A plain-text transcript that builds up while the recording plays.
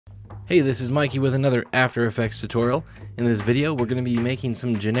Hey, this is Mikey with another After Effects tutorial. In this video, we're going to be making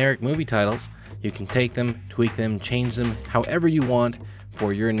some generic movie titles. You can take them, tweak them, change them however you want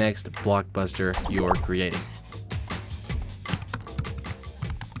for your next blockbuster you're creating.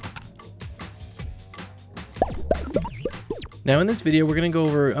 Now in this video, we're going to go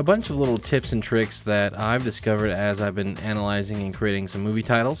over a bunch of little tips and tricks that I've discovered as I've been analyzing and creating some movie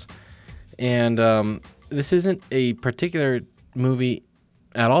titles. And this isn't a particular movie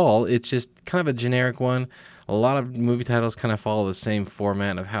at all, it's just kind of a generic one. A lot of movie titles kind of follow the same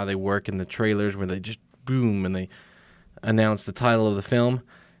format of how they work in the trailers, where they just boom and they announce the title of the film.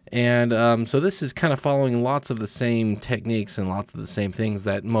 And so this is kind of following lots of the same techniques and lots of the same things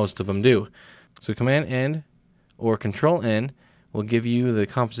that most of them do. So Command N or Control N will give you the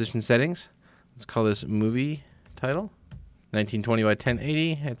composition settings. Let's call this movie title 1920 by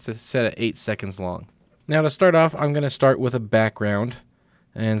 1080. It's set at 8 seconds long. Now to start off, I'm going to start with a background.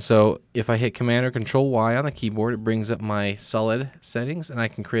 And so if I hit Command or Control Y on the keyboard, it brings up my solid settings, and I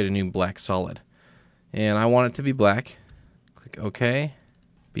can create a new black solid. And I want it to be black. Click OK.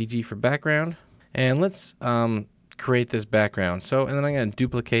 BG for background. And let's create this background. And then I'm going to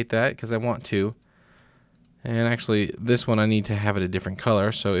duplicate that because I want to. And actually, this one I need to have it a different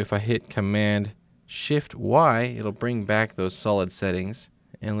color. So if I hit Command Shift Y, it'll bring back those solid settings.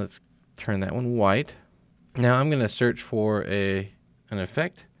 And let's turn that one white. Now I'm going to search for an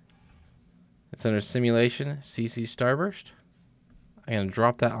effect. It's under Simulation, CC Starburst. I'm going to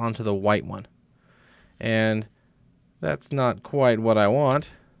drop that onto the white one. And that's not quite what I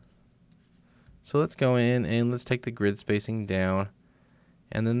want. So let's go in and let's take the grid spacing down.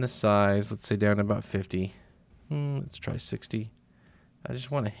 And then the size, let's say down to about 50. Let's try 60. I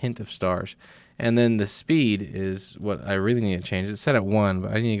just want a hint of stars. And then the speed is what I really need to change. It's set at 1,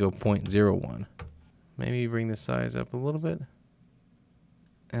 but I need to go 0.01. Maybe bring the size up a little bit.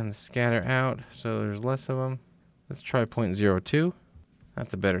 And the scatter out so there's less of them. Let's try 0.02.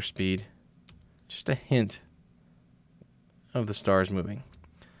 That's a better speed. Just a hint of the stars moving.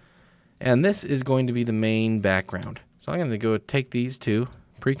 And this is going to be the main background. So I'm going to go take these two,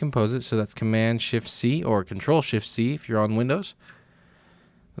 pre-compose it. So that's Command Shift C or Control Shift C if you're on Windows.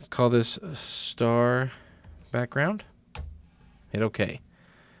 Let's call this star background. Hit OK.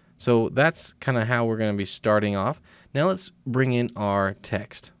 So that's kind of how we're going to be starting off. Now let's bring in our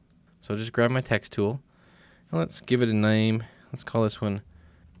text. So just grab my text tool and let's give it a name. Let's call this one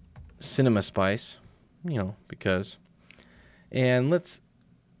Cinema Spice, because. And let's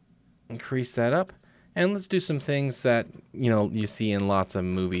increase that up. And let's do some things that, you see in lots of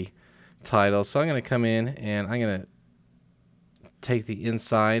movie titles. So I'm going to come in and I'm going to take the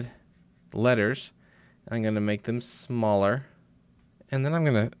inside letters and I'm going to make them smaller. And then I'm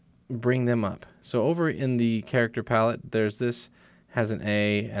going to bring them up. So over in the character palette, there's this has an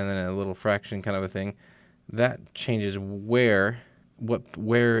A and then a little fraction kind of a thing. That changes where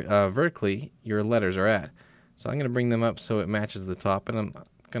vertically your letters are at. So I'm going to bring them up so it matches the top, and I'm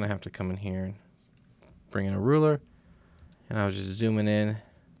going to have to come in here and bring in a ruler, and I was just zooming in,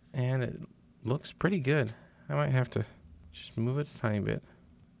 and it looks pretty good. I might have to just move it a tiny bit.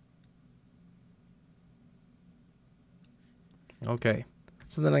 Okay.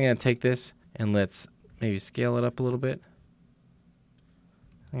 So then I'm going to take this and let's maybe scale it up a little bit.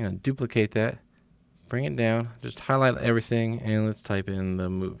 I'm going to duplicate that, bring it down, just highlight everything, and let's type in the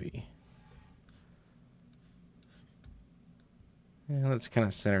movie. And let's kind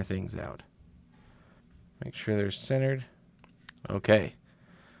of center things out. Make sure they're centered. Okay.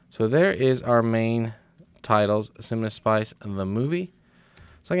 So there is our main titles, Cinema Spice, the movie.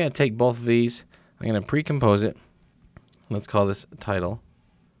 So I'm going to take both of these. I'm going to pre-compose it. Let's call this title.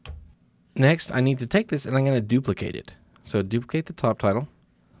 Next, I need to take this and I'm going to duplicate it. So duplicate the top title.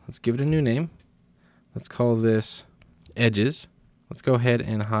 Let's give it a new name. Let's call this Edges. Let's go ahead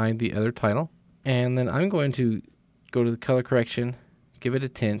and hide the other title. And then I'm going to go to the color correction, give it a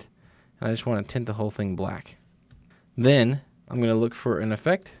tint, and I just want to tint the whole thing black. Then I'm going to look for an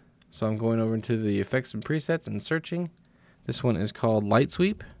effect. So I'm going over into the effects and presets and searching. This one is called Light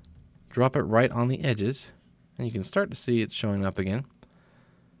Sweep. Drop it right on the edges, and you can start to see it showing up again.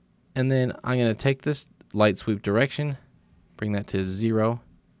 And then I'm going to take this light sweep direction, bring that to 0,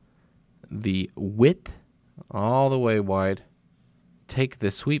 the width all the way wide, take the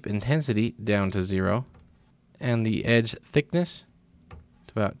sweep intensity down to 0, and the edge thickness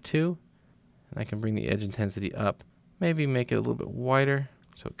to about 2. And I can bring the edge intensity up, maybe make it a little bit wider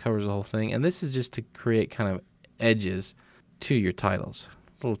so it covers the whole thing. And this is just to create kind of edges to your titles.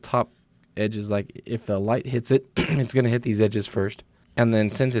 Little top edges, like if the light hits it, it's going to hit these edges first. And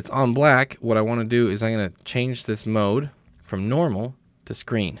then since it's on black, what I want to do is I'm going to change this mode from normal to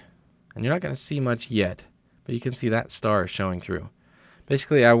screen. And you're not going to see much yet, but you can see that star showing through.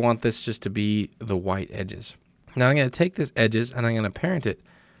 Basically, I want this just to be the white edges. Now I'm going to take this edges and I'm going to parent it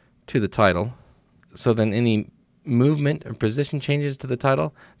to the title. So then any movement or position changes to the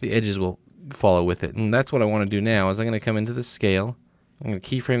title, the edges will follow with it. And that's what I want to do now is I'm going to come into the scale. I'm going to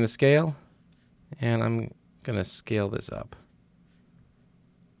keyframe the scale, and I'm going to scale this up.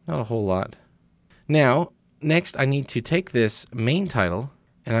 Not a whole lot. Now, next I need to take this main title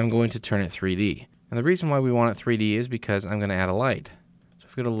and I'm going to turn it 3D. And the reason why we want it 3D is because I'm going to add a light. So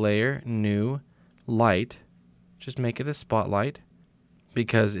if we go to Layer, New, Light, just make it a spotlight.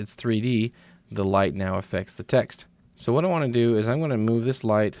 Because it's 3D, the light now affects the text. So what I want to do is I'm going to move this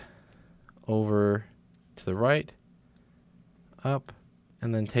light over to the right, up,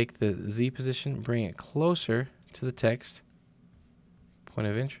 and then take the Z position, bring it closer to the text. Point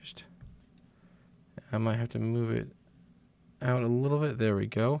of interest. I might have to move it out a little bit. There we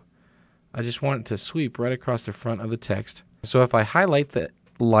go. I just want it to sweep right across the front of the text. So if I highlight the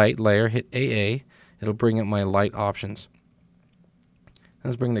light layer, hit AA, it'll bring up my light options.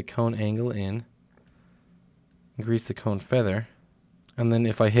 Let's bring the cone angle in, increase the cone feather, and then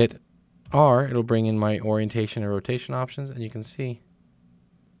if I hit R, it'll bring in my orientation and rotation options, and you can see,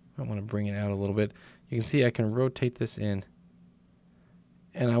 I want to bring it out a little bit. You can see I can rotate this in.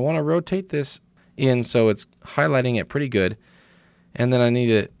 And I want to rotate this in so it's highlighting it pretty good. And then I need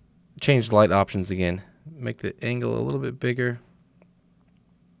to change the light options again. Make the angle a little bit bigger.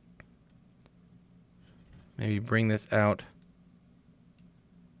 Maybe bring this out.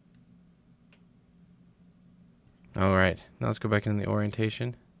 Alright, now let's go back into the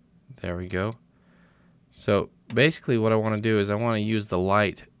orientation. There we go. So basically what I want to do is I want to use the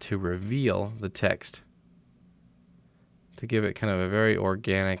light to reveal the text, to give it kind of a very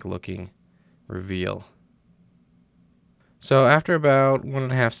organic looking reveal. So after about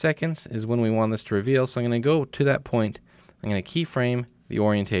 1.5 seconds is when we want this to reveal. So I'm going to go to that point. I'm going to keyframe the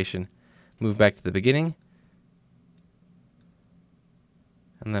orientation, move back to the beginning,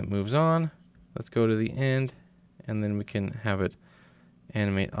 and that moves on. Let's go to the end, and then we can have it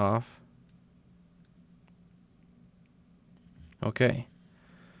animate off. Okay,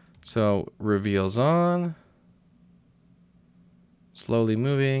 so reveals on, slowly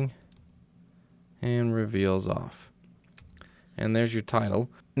moving, and reveals off. And there's your title.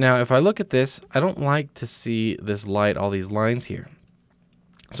 Now, if I look at this, I don't like to see this light, all these lines here.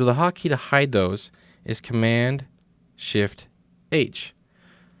 So the hotkey to hide those is Command-Shift-H.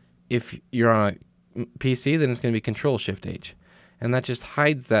 If you're on a PC, then it's going to be Control-Shift-H. And that just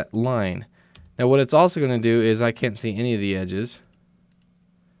hides that line. Now what it's also going to do is I can't see any of the edges.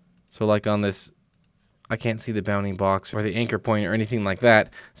 So like on this, I can't see the bounding box or the anchor point or anything like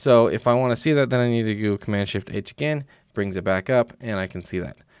that. So if I want to see that, then I need to go Command-Shift-H again, brings it back up, and I can see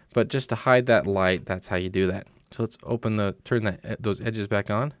that. But just to hide that light, that's how you do that. So let's turn those edges back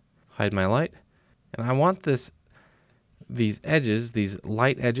on, hide my light. And I want these edges, these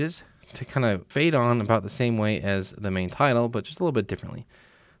light edges, to kind of fade on about the same way as the main title, but just a little bit differently.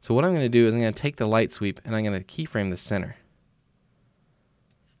 So what I'm going to do is I'm going to take the light sweep and I'm going to keyframe the center.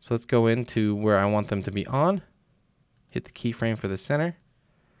 So let's go into where I want them to be on, hit the keyframe for the center,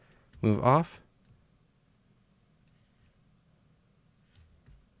 move off,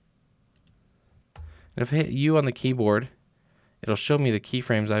 and if I hit U on the keyboard, it'll show me the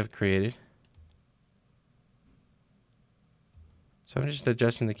keyframes I've created. So I'm just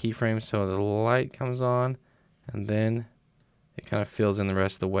adjusting the keyframes so the light comes on, and then it kind of fills in the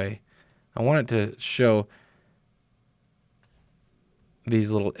rest of the way. I want it to show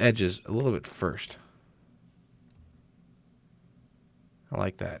these little edges a little bit first. I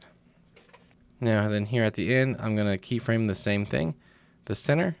like that. Now then here at the end, I'm going to keyframe the same thing. The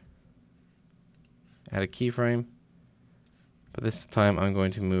center, add a keyframe, but this time I'm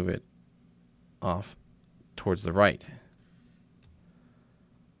going to move it off towards the right.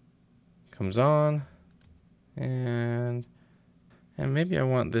 Comes on, and maybe I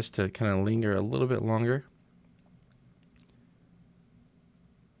want this to kind of linger a little bit longer.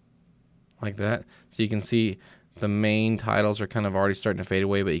 Like that. So you can see the main titles are kind of already starting to fade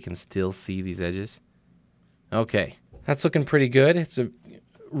away, but you can still see these edges. Okay, that's looking pretty good. It's a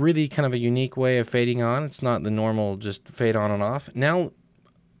really kind of a unique way of fading on. It's not the normal just fade on and off. Now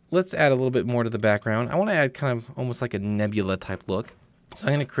let's add a little bit more to the background. I want to add kind of almost like a nebula type look. So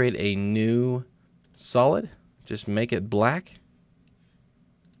I'm going to create a new solid, just make it black.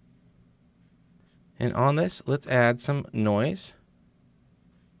 And on this, let's add some noise,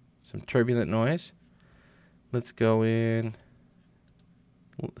 some turbulent noise. Let's go in,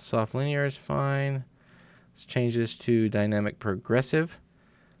 soft linear is fine. Let's change this to dynamic progressive.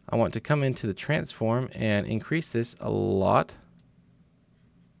 I want to come into the transform and increase this a lot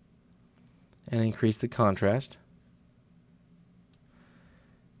and increase the contrast.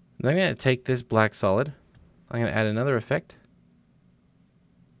 Then I'm going to take this black solid. I'm going to add another effect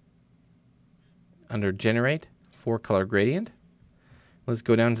under generate, 4-color gradient. Let's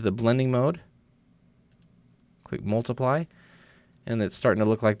go down to the blending mode. Click multiply, and it's starting to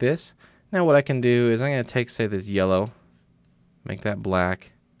look like this. Now what I can do is I'm going to take, say, this yellow, make that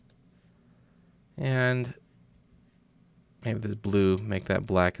black, and maybe this blue, make that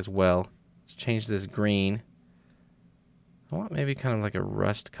black as well. Let's change this green. I want maybe kind of like a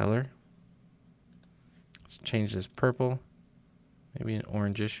rust color. Let's change this purple, maybe an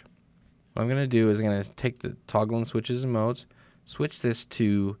orangish. What I'm going to do is I'm going to take the toggle and switches and modes, switch this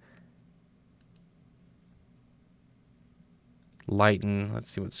to lighten. Let's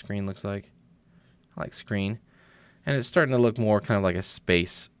see what screen looks like. I like screen. And it's starting to look more kind of like a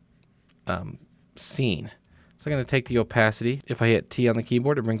space scene. So I'm going to take the opacity. If I hit T on the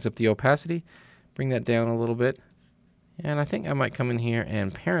keyboard, it brings up the opacity. Bring that down a little bit. And I think I might come in here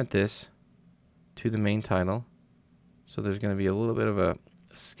and parent this to the main title. So there's going to be a little bit of a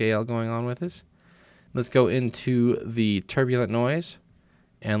scale going on with this. Let's go into the turbulent noise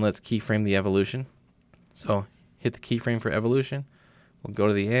and let's keyframe the evolution. So hit the keyframe for evolution. We'll go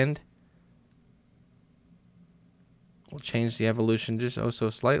to the end. We'll change the evolution just oh so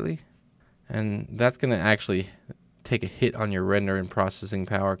slightly. And that's going to actually take a hit on your render and processing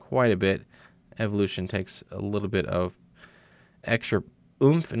power quite a bit. Evolution takes a little bit of extra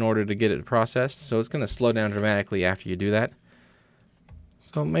oomph in order to get it processed. So it's going to slow down dramatically after you do that.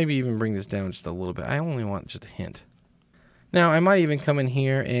 So maybe even bring this down just a little bit. I only want just a hint. Now I might even come in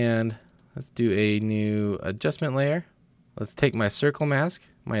here and let's do a new adjustment layer. Let's take my circle mask,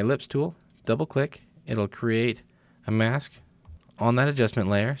 my ellipse tool, double click. It'll create a mask on that adjustment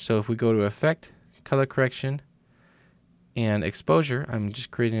layer. So if we go to effect, color correction, and exposure, I'm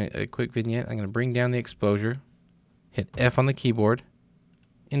just creating a quick vignette. I'm going to bring down the exposure, hit F on the keyboard,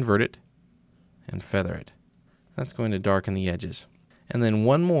 invert it, and feather it. That's going to darken the edges. And then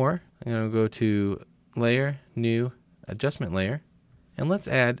one more, I'm going to go to layer, new, adjustment layer, and let's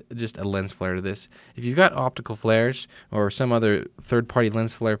add just a lens flare to this. If you've got optical flares or some other third-party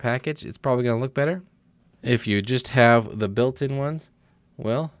lens flare package, it's probably going to look better. If you just have the built-in one,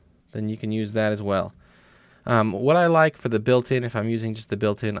 well, then you can use that as well. What I like for the built-in, if I'm using just the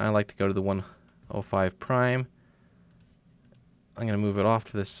built-in, I like to go to the 105 prime. I'm going to move it off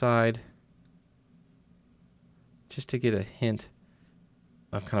to the side just to get a hint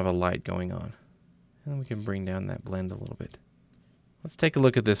of kind of a light going on. And we can bring down that blend a little bit. Let's take a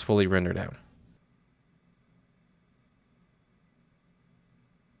look at this fully rendered out.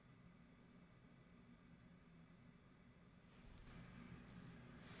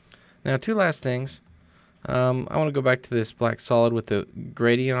 Now, two last things. I want to go back to this black solid with the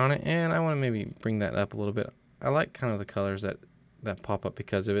gradient on it, and I want to maybe bring that up a little bit. I like kind of the colors that pop up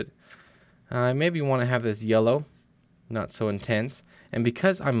because of it. I maybe want to have this yellow, not so intense. And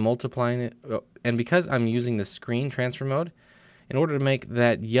because I'm multiplying it, and because I'm using the screen transfer mode, in order to make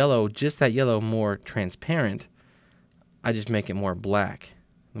that yellow, just that yellow, more transparent, I just make it more black.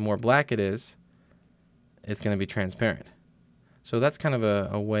 The more black it is, it's going to be transparent. So that's kind of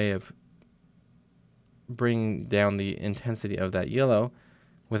a way of bringing down the intensity of that yellow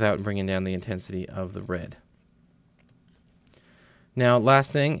without bringing down the intensity of the red. Now,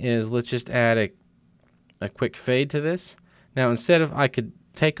 last thing is let's just add a quick fade to this. Now, instead of, I could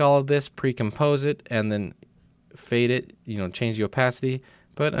take all of this, pre-compose it, and then fade it, change the opacity,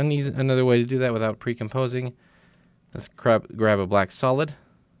 but another way to do that without pre-composing, let's grab a black solid,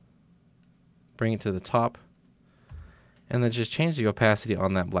 bring it to the top, and then just change the opacity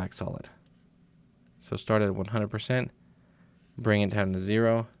on that black solid. So start at 100%, bring it down to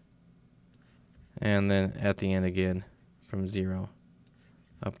 0, and then at the end again from 0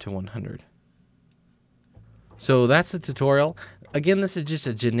 up to 100. So that's the tutorial. Again, this is just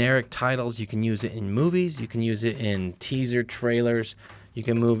a generic titles. You can use it in movies. You can use it in teaser trailers. You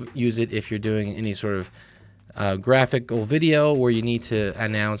can use it if you're doing any sort of graphical video where you need to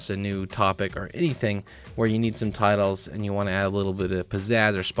announce a new topic or anything where you need some titles and you want to add a little bit of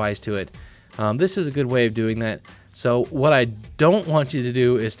pizzazz or spice to it. This is a good way of doing that. So what I don't want you to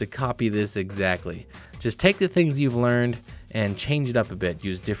do is to copy this exactly. Just take the things you've learned and change it up a bit.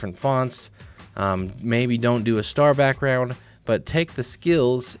 Use different fonts. Maybe don't do a star background, but take the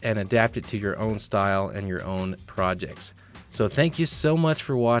skills and adapt it to your own style and your own projects. So thank you so much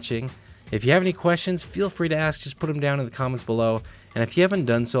for watching. If you have any questions, feel free to ask. Just put them down in the comments below. And if you haven't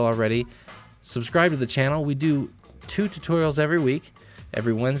done so already, subscribe to the channel. We do 2 tutorials every week.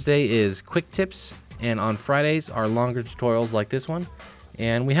 Every Wednesday is quick tips, and on Fridays are longer tutorials like this one,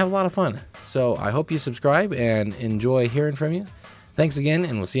 and we have a lot of fun. So I hope you subscribe and enjoy hearing from you. Thanks again,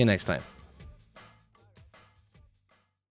 and we'll see you next time.